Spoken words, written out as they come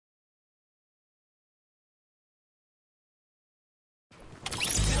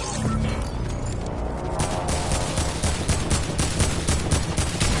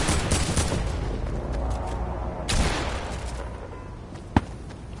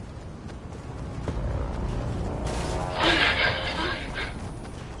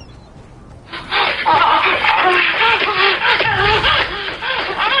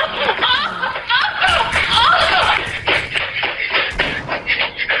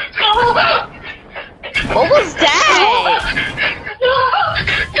was that?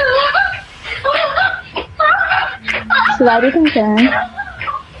 Should I be concerned?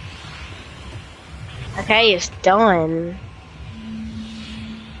 Okay, it's done.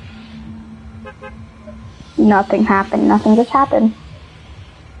 Nothing happened. Nothing just happened.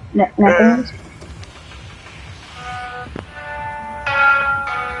 Nothing.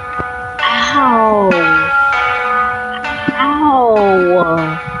 Ow.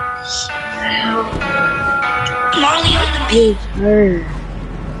 Ow. It hurt.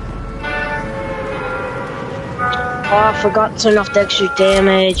 Oh, I forgot to turn off the extra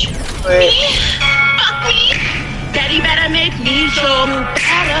damage. Fuck me. Daddy better make me show me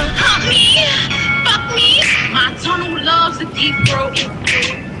better. Hunt me. Fuck me. My tunnel loves a deep throat.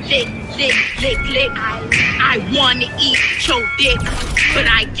 Lick, lick, lick, lick. I wanna eat your dick, but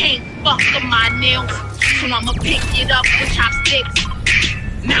I can't fuck up my nails, so I'ma pick it up with chopsticks.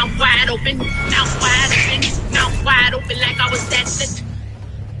 Mouth wide open, mouth wide open, mouth wide open like I was that sick.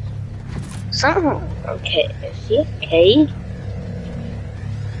 Something. Okay, is he okay?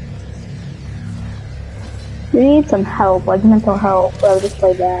 We need some help, like mental help, or just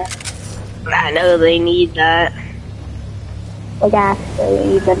like that. I know they need that. Like actually, we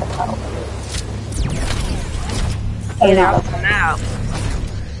need mental help. Get out for now.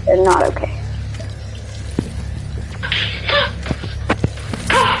 They're not okay.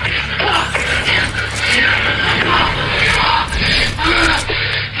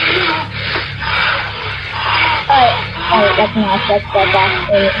 Alright, that's enough. That's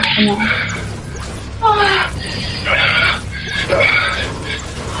actually enough.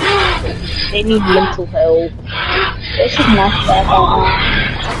 They need mental help. This is messed up.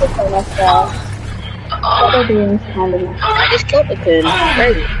 This is so messed up. What they're doing is kind of messed up. I just killed the coon.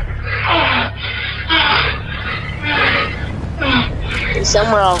 Crazy. He's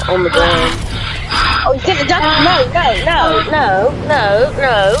somewhere on the ground. Oh, you could've done no.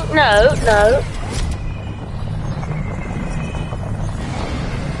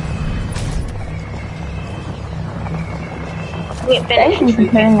 Thank you for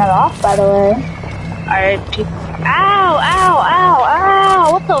turning that off, by the way. Alright, people. Ow!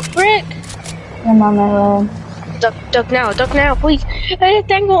 What the frick? I'm on my way. Duck now, please. Hey,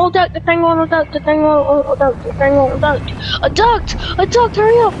 tango, duck, the tango, a duck. A duck,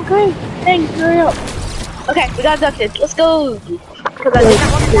 hurry up, okay? Thanks, hurry up. Okay, we got ducked. Let's go. Because I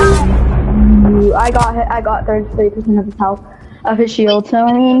didn't want to die. I got 33% of his health, of his shield, so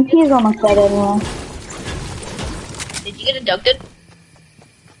I mean, he's almost dead anyway. Did you get abducted?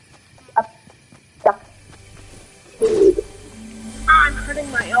 Duck. I'm hurting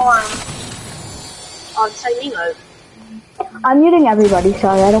my arm. On Silent mode. I'm muting everybody,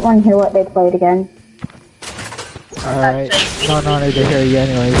 sorry, I don't want to hear what they played again. Alright, no need to hear you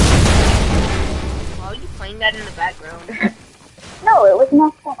anyways. Why are you playing that in the background? No, it was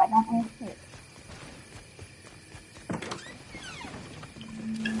messed up, I don't understand.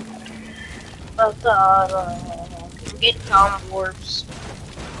 Can we get Tom Warps?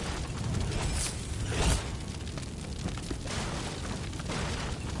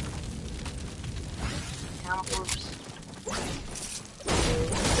 Tom Warps.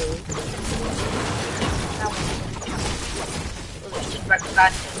 Oh, there's just back to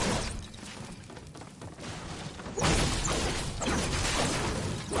that.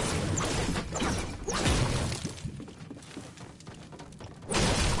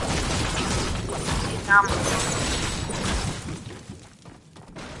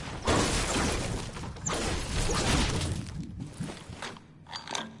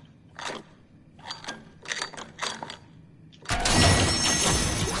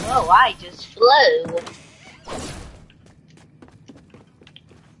 Oh, I just flew.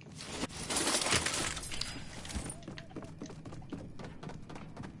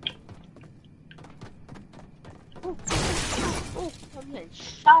 Oh, I'm getting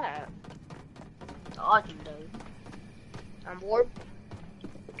shot at. Dodging though. I'm bored.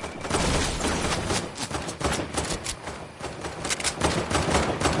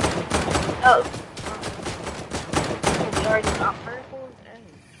 Oh. We already got purple?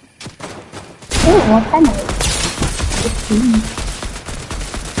 Ooh, what time is it? 15.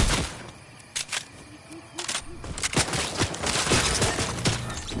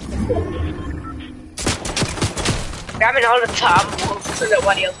 Grabbing all the top ones so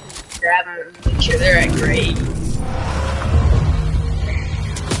nobody else can grab them and make sure they're at grade.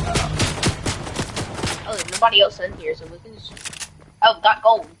 Oh, there's nobody else in here, so we can just... Oh, got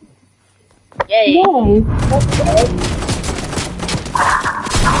gold. Yay. Yay, that's good.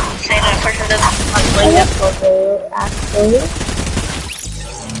 Say that person doesn't like I playing like that. purple, actually.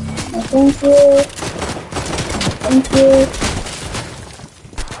 Thank you. Thank you.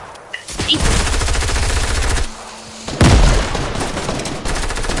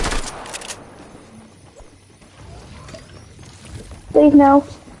 Please no.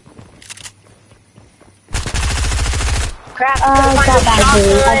 Crap, I got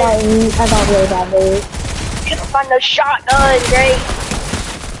bad news. I got really bad news. Couldn't find no shotgun, great.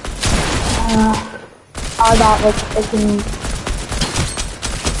 I got like freaking.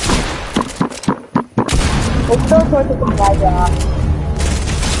 It's still towards the supply drop.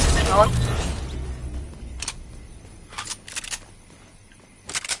 Hang on.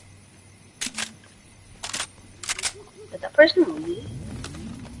 Did that person leave?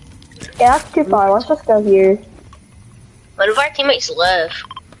 Yeah, that's too far. Let's just go here. One of our teammates left.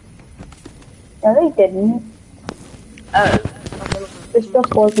 No, they didn't. Oh. There's still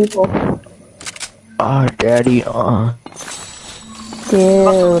 4 people. Oh, Daddy,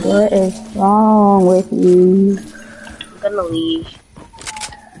 Dude, what is wrong with you? I'm gonna leave.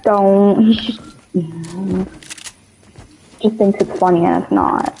 Don't. He just thinks it's funny and it's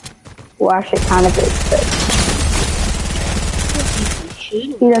not. Well, actually, it kind of is, but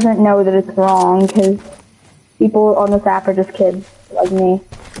he doesn't know that it's wrong because people on this app are just kids like me.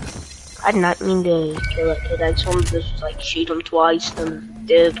 I did not mean to kill that kid. I just wanted to just, like, shoot him twice and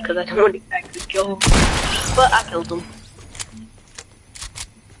did because I didn't want to actually kill him. But I killed him.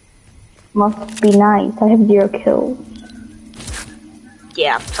 Must be nice. I have 0 kills.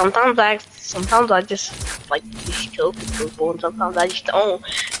 Yeah, sometimes I just like just kill people, and sometimes I just don't.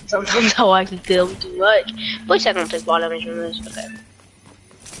 Sometimes I'll actually kill them too much. At least I don't take ball damage from this. Okay.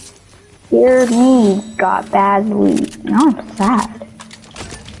 Dear me, got bad loot. Now I'm sad.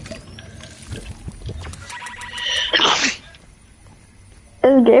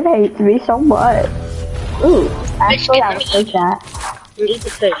 This game hates me so much. Ooh, actually, I would take that. You eat the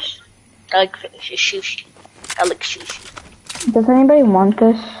fish. I like fish. It's sushi. I like sushi. Does anybody want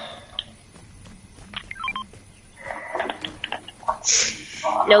this?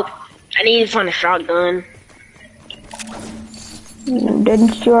 Nope. I need to find a shotgun.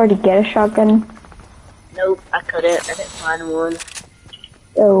 Didn't you already get a shotgun? Nope, I couldn't. I didn't find one.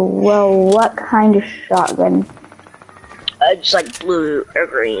 Oh, well, what kind of shotgun? Just like blue or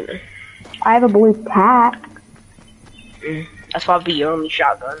green. I have a blue tack. That's probably your only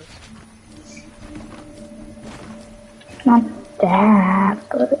shotgun. Not that,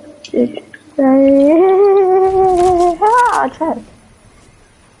 but it's chest.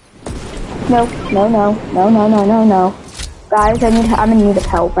 No. Guys, I'm in need of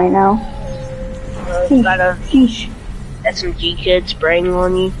help right now. Got a SMG kid spraying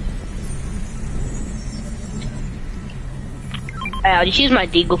on you. I'll just use my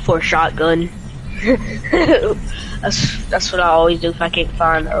deagle for a shotgun. that's what I always do if I can't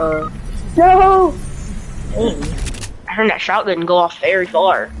find No! Dang. I heard that shotgun go off very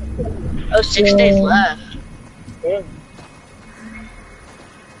far. Oh, 6 days left. Damn.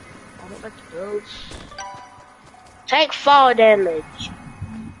 I don't like those. Take fall damage.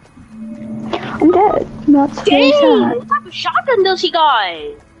 I'm dead. That's very Dang! sad. What type of shotgun does he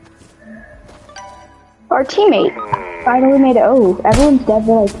got? Our teammate finally made it. Oh, everyone's dead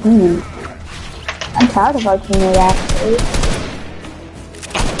but our team. I'm proud of our teammate actually.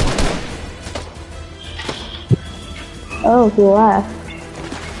 Oh, he left.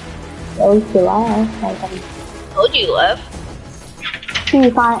 Oh, he left. Told you left. He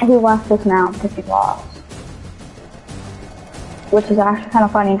left us now because he lost. Which is actually kind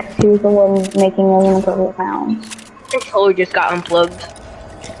of funny because he was the one making inappropriate sounds. I totally just got unplugged.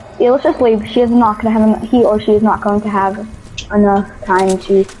 Yeah, let's just leave. He is not going to have he or she is not going to have enough time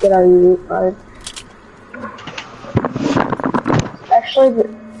to get our loot card. Actually,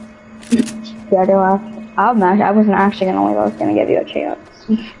 the other left. I wasn't actually going to leave. I was going to give you a chance.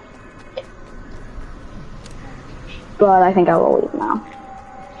 But I think I will leave now.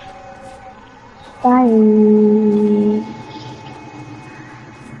 Bye.